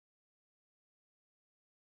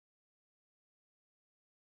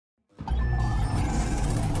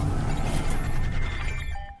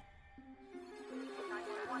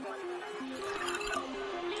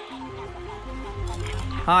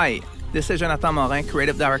Hi, this is Jonathan Morin,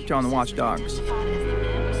 Creative Director on Watch Dogs.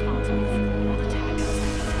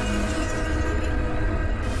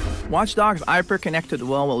 Watch Dogs' hyper-connected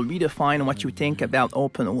world will redefine what you think about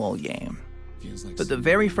open-world game. For the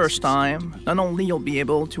very first time, not only you'll be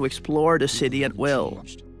able to explore the city at will,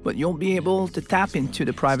 but you'll be able to tap into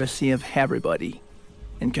the privacy of everybody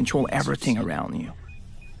and control everything around you.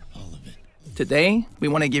 Today, we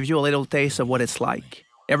want to give you a little taste of what it's like.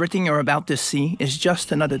 Everything you're about to see is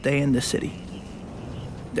just another day in the city.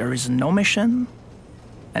 There is no mission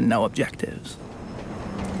and no objectives.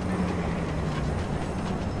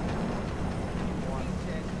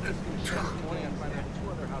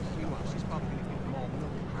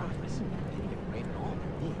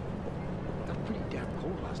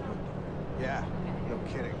 Yeah, no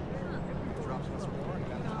kidding.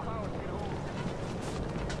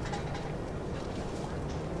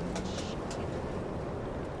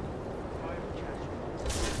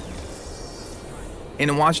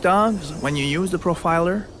 In Watch Dogs, when you use the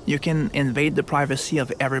profiler, you can invade the privacy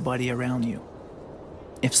of everybody around you.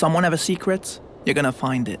 If someone has a secret, you're gonna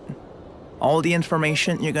find it. All the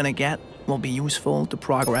information you're gonna get will be useful to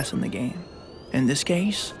progress in the game. In this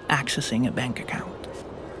case, accessing a bank account.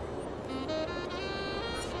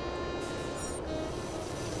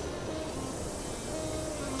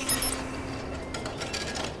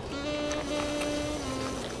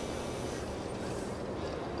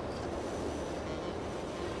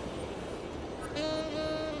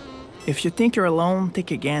 If you think you're alone,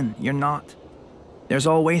 think again. You're not. There's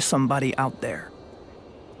always somebody out there.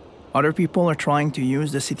 Other people are trying to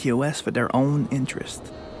use the CTOS for their own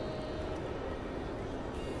interest.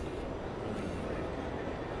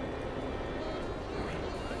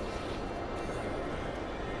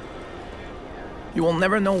 You will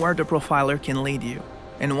never know where the profiler can lead you.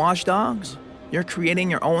 In Watch Dogs, you're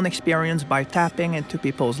creating your own experience by tapping into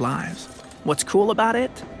people's lives. What's cool about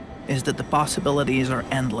it is that the possibilities are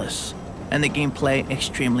endless and the gameplay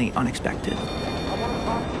extremely unexpected. I'll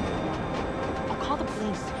call the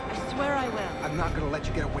police. I swear I will. I'm not gonna let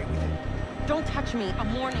you get away with it. Don't touch me.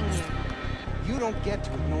 I'm warning you. You don't get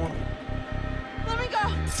to ignore me. Let me go.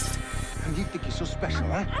 And you think you're so special,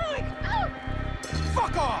 huh?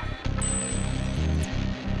 Fuck off!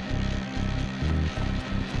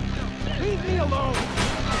 Leave me alone!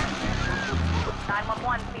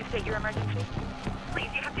 911, please state your emergency. Please,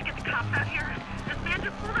 you have to get the cops out here. This man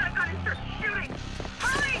just pulled out a gun and started shooting.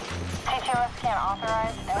 Hurry! HOS can't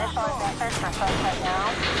authorize initial advancers for suspect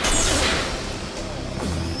now.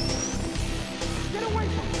 Get away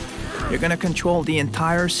from me! You're gonna control the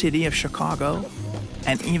entire city of Chicago,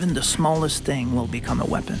 and even the smallest thing will become a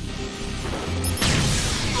weapon.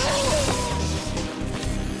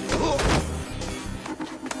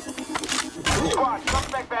 Squad,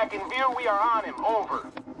 suspect back in view. We are on him. Over.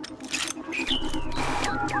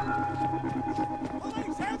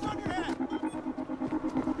 Police, hands on your head!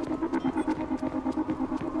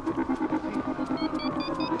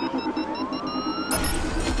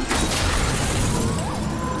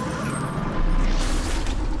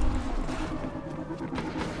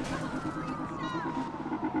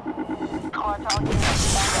 Call to all units.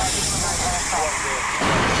 Stand ready for intercept.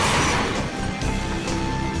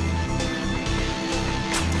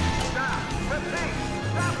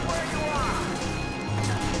 Stop where you are!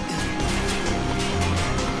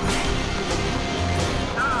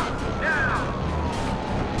 Stop! Now!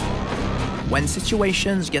 When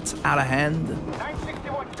situations get out of hand,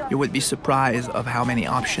 961 you would be surprised of how many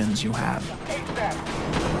options you have.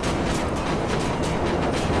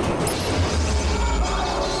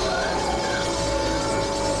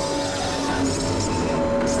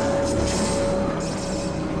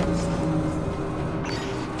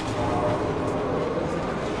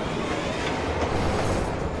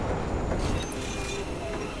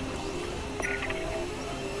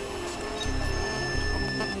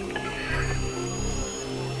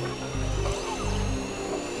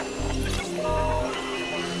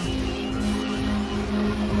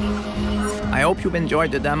 I hope you've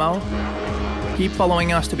enjoyed the demo. Keep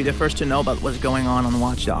following us to be the first to know about what's going on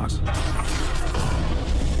Watch Dogs.